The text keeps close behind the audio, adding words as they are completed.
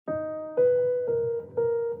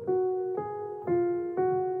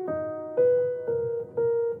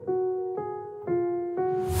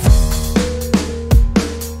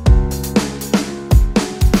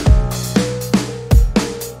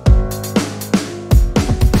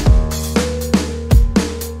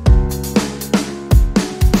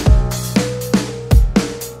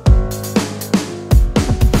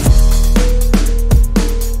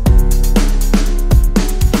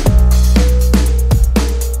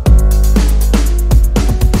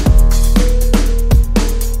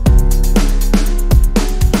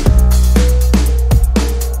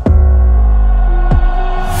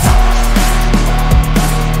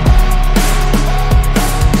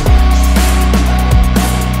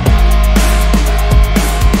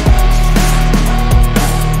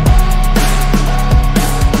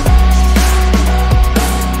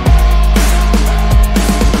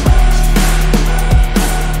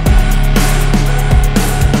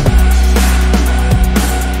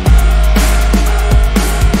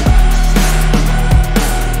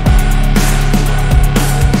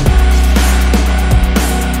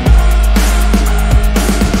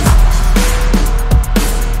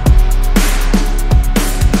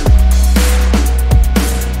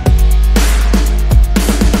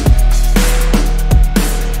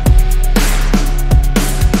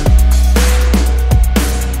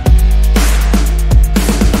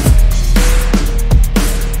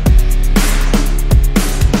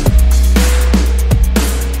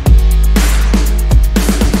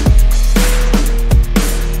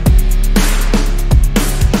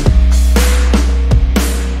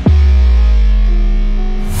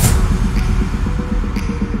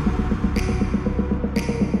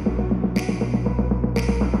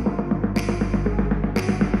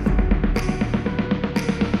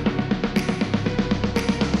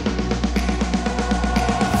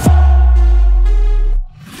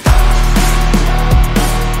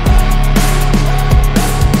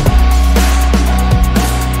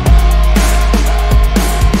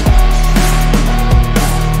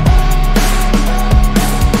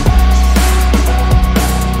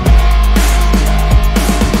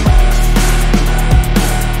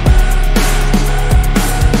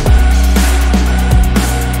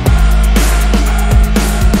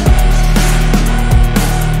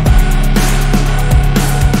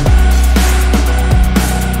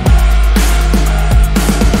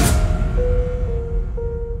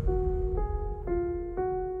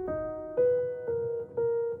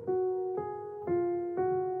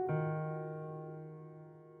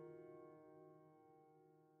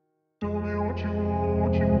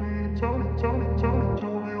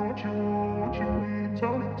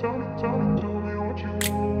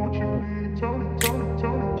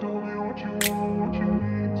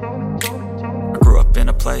grew up in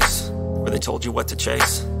a place where they told you what to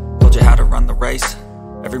chase, told you how to run the race.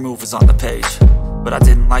 Every move was on the page, but I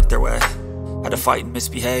didn't like their way. Had to fight and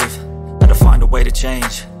misbehave, had to find a way to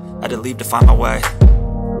change, had to leave to find my way.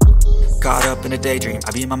 Caught up in a daydream,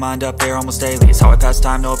 I beat my mind up there almost daily. It's how I pass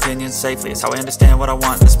time, no opinions safely. It's how I understand what I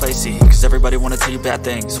want in this place, see. Cause everybody wanna tell you bad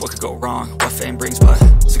things, what could go wrong, what fame brings. But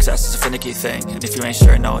success is a finicky thing, and if you ain't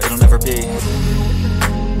sure, no, it'll never be.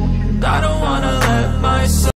 I don't wanna let myself